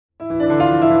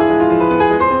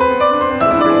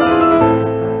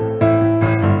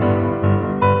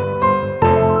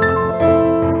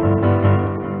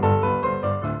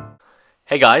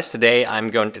Hey guys, today I'm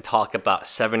going to talk about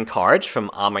 7 cards from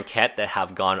Amonkhet that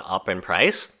have gone up in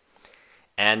price.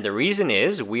 And the reason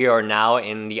is we are now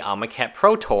in the Amonkhet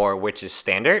Pro Tour, which is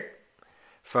standard.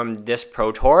 From this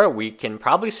Pro Tour, we can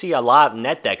probably see a lot of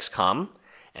net decks come,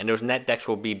 and those net decks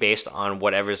will be based on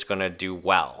whatever's going to do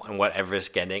well and whatever's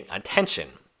getting attention.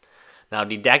 Now,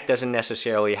 the deck doesn't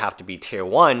necessarily have to be tier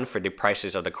 1 for the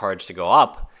prices of the cards to go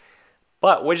up,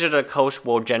 but Wizards of the Coast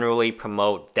will generally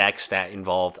promote decks that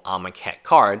involve Amonkhet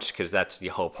cards, because that's the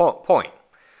whole point.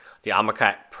 The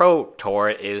Amonkhet Pro Tour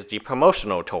is the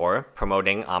promotional tour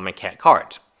promoting Amonkhet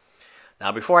cards.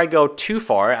 Now, before I go too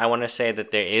far, I want to say that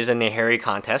there is a Nahiri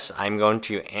contest. I'm going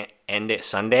to end it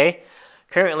Sunday.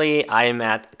 Currently, I am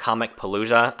at Comic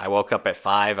Palooza. I woke up at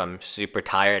 5. I'm super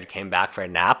tired. Came back for a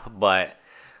nap, but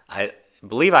I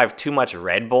believe I have too much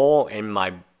Red Bull in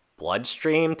my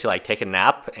bloodstream to take a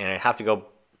nap, and I have to go.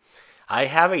 I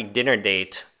have a dinner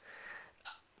date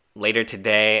later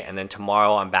today, and then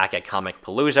tomorrow I'm back at Comic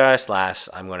Palooza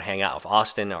 / I'm going to hang out with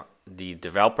Austin, the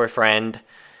developer friend,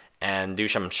 and do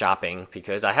some shopping,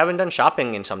 because I haven't done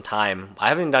shopping in some time. I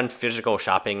haven't done physical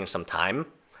shopping in some time,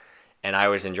 and I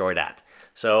always enjoy that.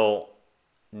 So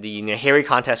the Nahiri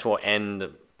contest will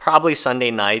end probably Sunday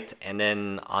night, and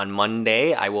then on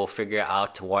Monday I will figure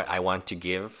out what I want to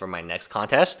give for my next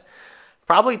contest.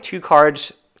 Probably 2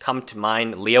 cards come to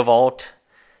mind. Leovold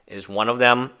is one of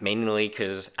them, mainly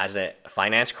because as a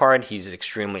finance card, he's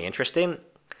extremely interesting.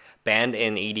 Banned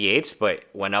in EDHs, but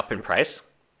went up in price.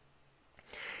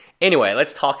 Anyway,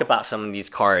 let's talk about some of these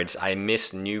cards. I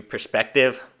miss New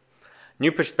Perspective.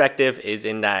 New Perspective is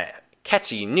in that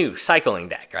catchy new cycling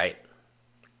deck, right?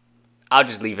 I'll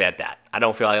just leave it at that. I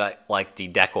don't feel like the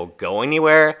deck will go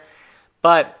anywhere,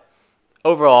 but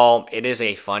overall, it is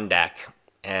a fun deck,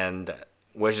 and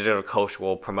Wizards of the Coast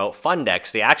will promote fun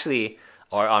decks. They actually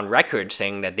are on record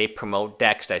saying that they promote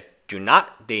decks that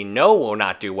they know will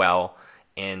not do well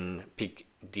in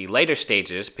the later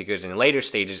stages, because in later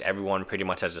stages, everyone pretty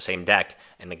much has the same deck,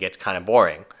 and it gets kind of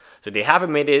boring. So they have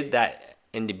admitted that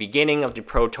in the beginning of the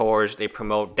Pro Tours, they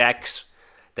promote decks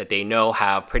that they know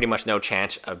have pretty much no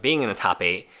chance of being in the top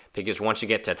 8, because once you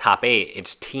get to the top 8,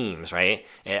 it's teams, right?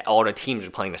 And all the teams are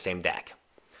playing the same deck.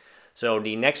 So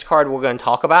the next card we're going to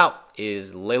talk about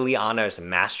is Liliana's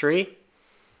Mastery.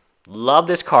 Love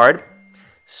this card.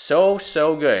 So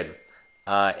good.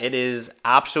 It is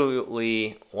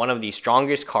absolutely one of the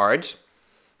strongest cards.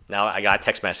 Now I got a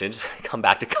text message. Come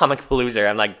back to Comic Palooza.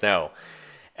 I'm like, no.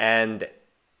 And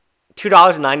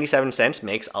 $2.97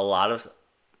 makes a lot of...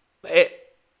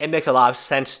 It makes a lot of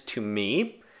sense to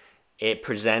me. It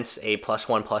presents a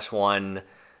 +1/+1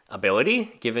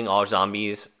 ability, giving all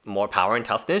zombies more power and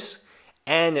toughness,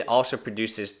 and it also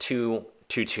produces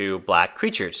 2/2 black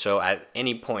creatures. So at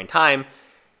any point in time,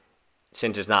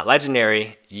 since it's not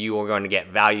legendary, you are going to get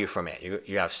value from it.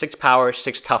 You have 6 power,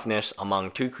 6 toughness among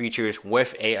 2 creatures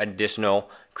with a additional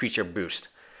creature boost.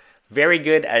 Very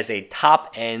good as a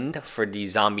top end for the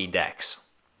zombie decks.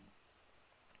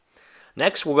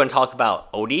 Next, we're going to talk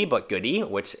about Oddie but Goodie,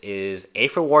 which is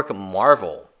Aetherwork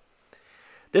Marvel.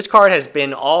 This card has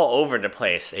been all over the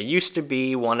place. It used to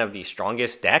be one of the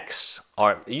strongest decks,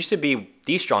 or it used to be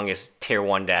the strongest tier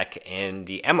 1 deck in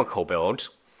the Emrakul builds.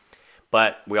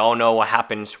 But we all know what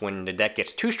happens when the deck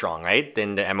gets too strong, right?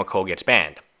 Then the Emrakul gets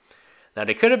banned. Now,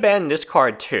 they could have banned this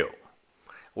card too,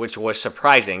 which was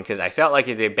surprising, because I felt like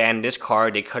if they banned this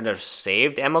card, they could have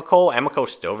saved Emrakul.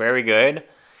 Emrakul's still very good,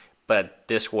 but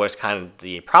this was kind of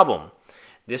the problem.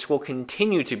 This will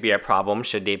continue to be a problem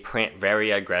should they print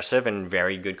very aggressive and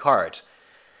very good cards.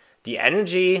 The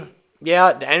energy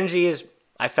is,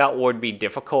 I felt would be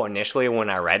difficult initially when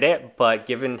I read it, but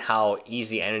given how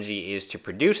easy energy is to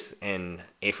produce in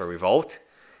Aether Revolt,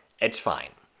 it's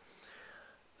fine.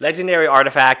 Legendary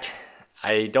Artifact,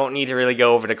 I don't need to really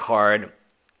go over the card.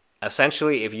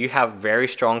 Essentially, if you have very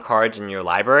strong cards in your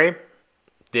library,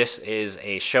 this is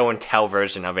a show and tell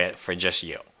version of it for just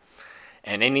you.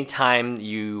 And anytime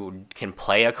you can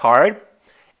play a card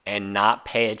and not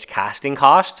pay its casting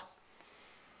cost,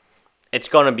 it's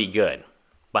going to be good.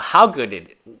 But how good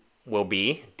it will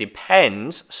be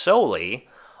depends solely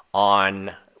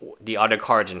on the other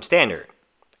cards in Standard.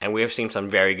 And we have seen some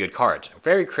very good cards.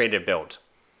 Very creative builds.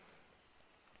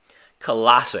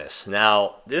 Colossus.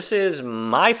 Now, this is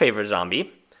my favorite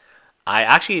zombie. I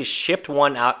actually shipped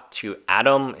one out to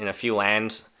Adam in a few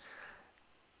lands,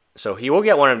 so he will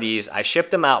get one of these. I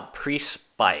shipped them out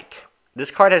pre-spike.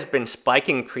 This card has been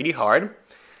spiking pretty hard.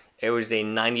 It was a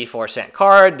 94-cent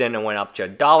card, then it went up to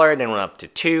 $1, then it went up to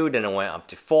 $2, then it went up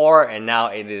to $4, and now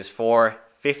it is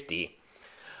 $4.50.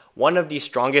 One of the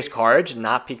strongest cards,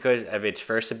 not because of its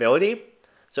first ability,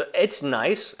 So it's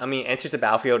nice. I mean, enters the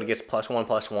battlefield, it gets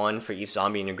 +1/+1 for each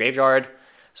zombie in your graveyard.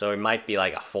 So it might be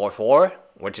like a 4/4,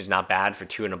 which is not bad for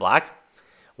 2 in a black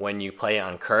when you play it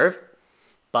on curve.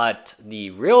 But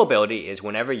the real ability is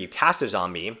whenever you cast a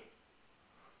zombie,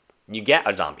 you get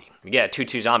a zombie. You get a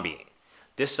 2/2 zombie.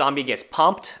 This zombie gets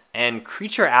pumped, and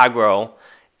creature aggro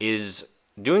is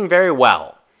doing very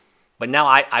well. But now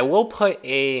I will put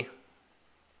a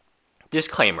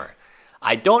disclaimer.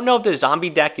 I don't know if the zombie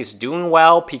deck is doing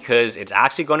well because it's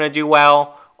actually going to do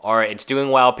well, or it's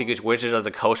doing well because Wizards of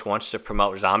the Coast wants to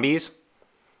promote zombies,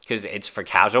 because it's for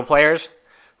casual players.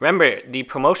 Remember, the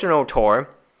promotional tour,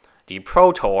 the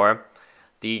Pro Tour,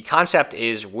 the concept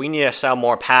is we need to sell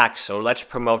more packs, so let's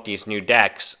promote these new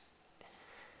decks.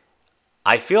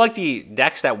 I feel like the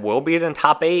decks that will be in the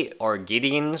top 8 are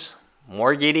Gideons,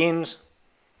 more Gideons,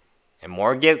 and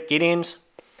more Gideons.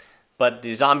 But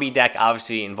the zombie deck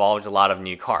obviously involves a lot of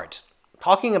new cards.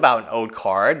 Talking about an old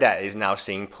card that is now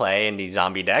seeing play in the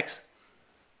zombie decks,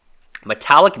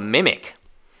 Metallic Mimic.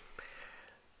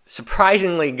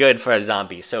 Surprisingly good for a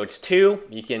zombie. So it's 2,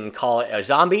 you can call it a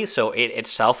zombie, so it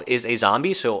itself is a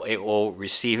zombie, so it will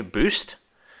receive boost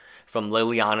from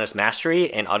Liliana's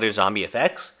Mastery and other zombie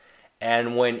effects.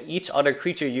 And when each other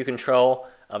creature you control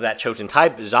of that chosen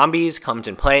type, zombies, comes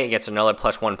in play, it gets another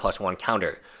 +1/+1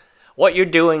 counter. What you're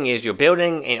doing is you're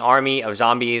building an army of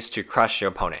zombies to crush your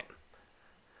opponent.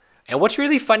 And what's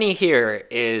really funny here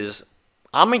is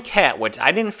Amonkhet, which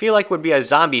I didn't feel like would be a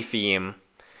zombie theme,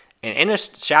 and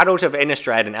Shadows of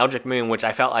Innistrad and Eldritch Moon, which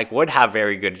I felt like would have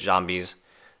very good zombies,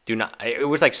 do not. It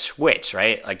was like switch,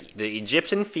 right? Like the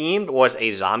Egyptian theme was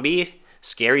a zombie,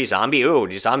 scary zombie. Ooh,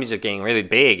 these zombies are getting really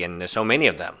big, and there's so many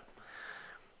of them.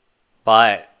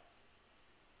 But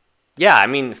yeah, I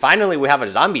mean, finally we have a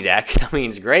zombie deck. I mean,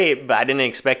 it's great, but I didn't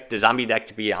expect the zombie deck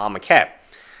to be Amonkhet.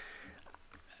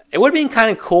 It would have been kind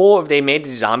of cool if they made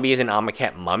the zombies and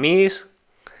Amonkhet mummies,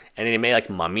 and they made like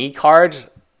mummy cards.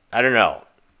 I don't know.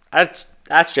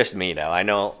 That's just me, though. I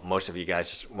know most of you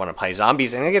guys want to play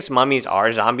zombies, and I guess mummies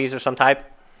are zombies of some type.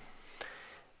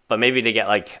 But maybe they get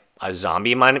like a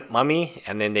zombie mummy,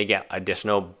 and then they get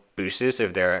additional boosts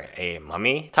if they're a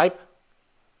mummy type,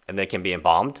 and they can be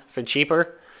embalmed for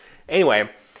cheaper. Anyway,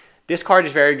 this card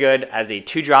is very good as a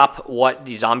 2-drop. What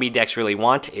the zombie decks really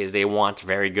want is they want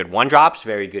very good 1-drops,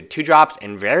 very good 2-drops,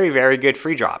 and very, very good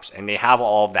 3-drops. And they have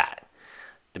all of that.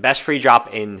 The best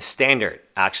 3-drop in Standard,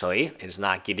 actually, is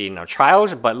not Gideon or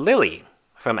Trials, but Lily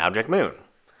from Eldritch Moon.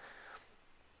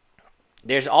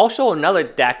 There's also another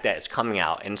deck that is coming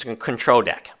out, and it's a control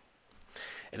deck.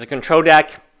 It's a control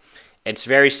deck. It's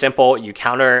very simple. You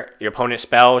counter your opponent's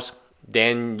spells.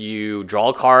 Then you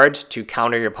draw cards to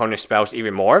counter your opponent's spells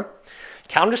even more.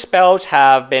 Counter spells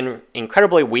have been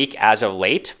incredibly weak as of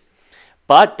late,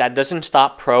 but that doesn't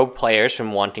stop pro players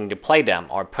from wanting to play them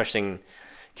or pushing,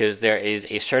 because there is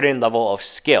a certain level of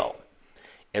skill.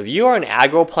 If you are an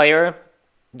aggro player,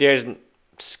 there's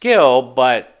skill,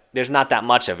 but there's not that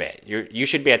much of it. You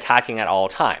should be attacking at all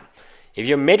time. If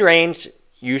you're mid-range,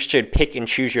 you should pick and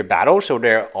choose your battles, so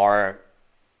there are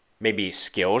maybe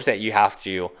skills that you have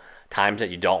to times that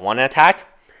you don't want to attack,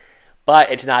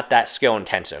 but it's not that skill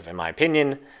intensive in my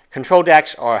opinion. Control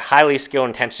decks are highly skill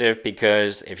intensive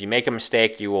because if you make a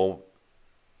mistake, you will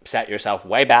set yourself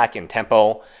way back in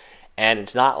tempo, and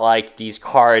it's not like these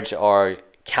cards are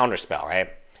counterspell, right?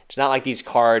 It's not like these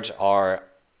cards are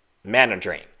mana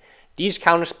drain. These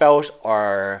counterspells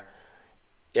are,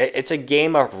 it's a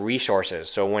game of resources.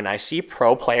 So when I see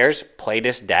pro players play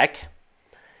this deck,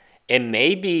 it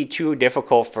may be too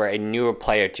difficult for a newer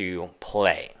player to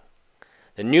play.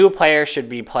 The newer player should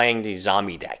be playing the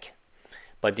zombie deck.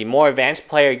 But the more advanced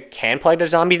player can play the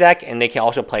zombie deck, and they can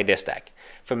also play this deck.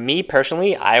 For me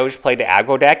personally, I always play the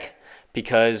aggro deck,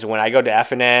 because when I go to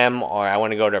F&M or I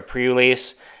want to go to a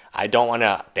pre-release, I don't want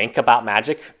to think about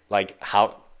Magic, like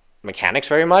how mechanics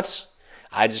very much.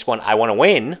 I want to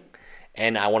win,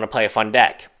 and I want to play a fun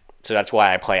deck. So that's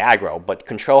why I play aggro. But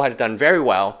Control has done very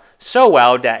well. So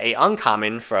well that a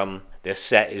uncommon from this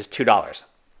set is $2.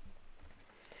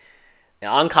 An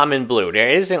uncommon blue. There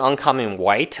is an uncommon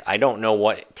white. I don't know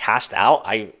what cast out.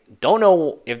 I don't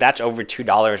know if that's over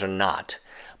 $2 or not.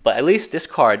 But at least this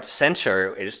card,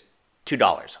 Censor, is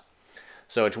 $2.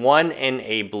 So it's 1 in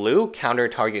a blue, counter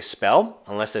target spell,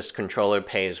 unless this controller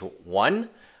pays 1,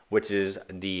 which is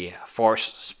the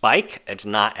Force Spike. It's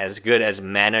not as good as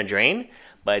Mana Drain,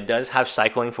 but it does have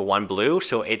cycling for 1 blue,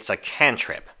 so it's a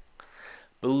cantrip.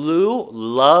 Blue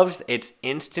loves its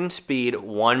instant speed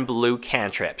 1 blue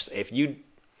cantrips.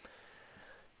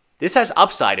 This has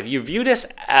upside. If you view this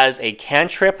as a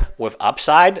cantrip with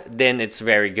upside, then it's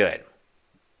very good.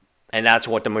 And that's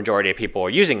what the majority of people are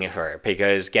using it for,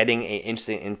 because getting an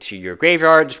instant into your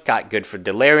graveyard got good for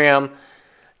Delirium.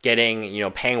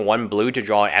 Getting, paying 1 blue to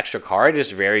draw an extra card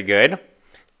is very good.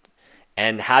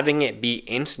 And having it be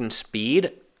instant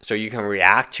speed so you can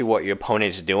react to what your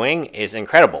opponent is doing is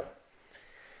incredible.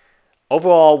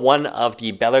 Overall, one of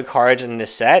the better cards in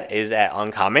this set is at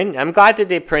Uncommon. I'm glad that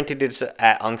they printed this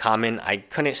at Uncommon. I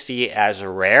couldn't see it as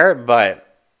rare,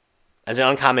 but as an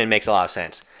Uncommon, it makes a lot of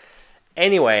sense.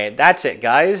 Anyway, that's it,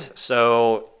 guys.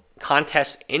 So,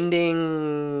 contest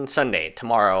ending Sunday,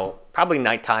 tomorrow, probably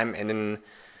nighttime. And then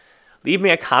leave me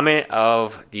a comment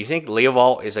of, do you think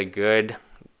Leovolt is a good...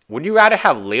 Would you rather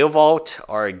have Leovolt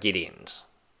or Gideons?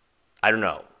 I don't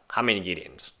know. How many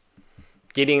Gideons?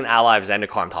 Gideon ally of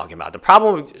Zendikar I'm talking about. The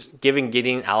problem with giving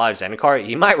Gideon ally of Zendikar,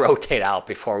 he might rotate out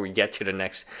before we get to the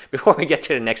next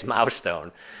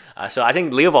milestone. So I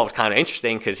think Leovolt's kind of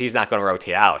interesting because he's not going to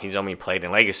rotate out. He's only played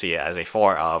in Legacy as a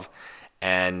 4 of,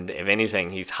 and if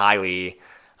anything, he's highly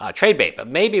trade bait. But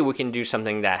maybe we can do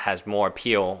something that has more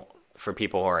appeal for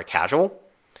people who are casual.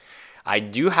 I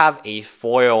do have a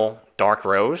foil Dark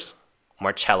Rose,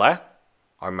 Marcella,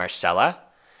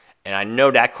 and I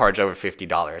know that card's over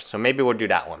 $50, so maybe we'll do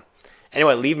that one.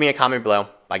 Anyway, leave me a comment below.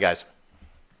 Bye, guys.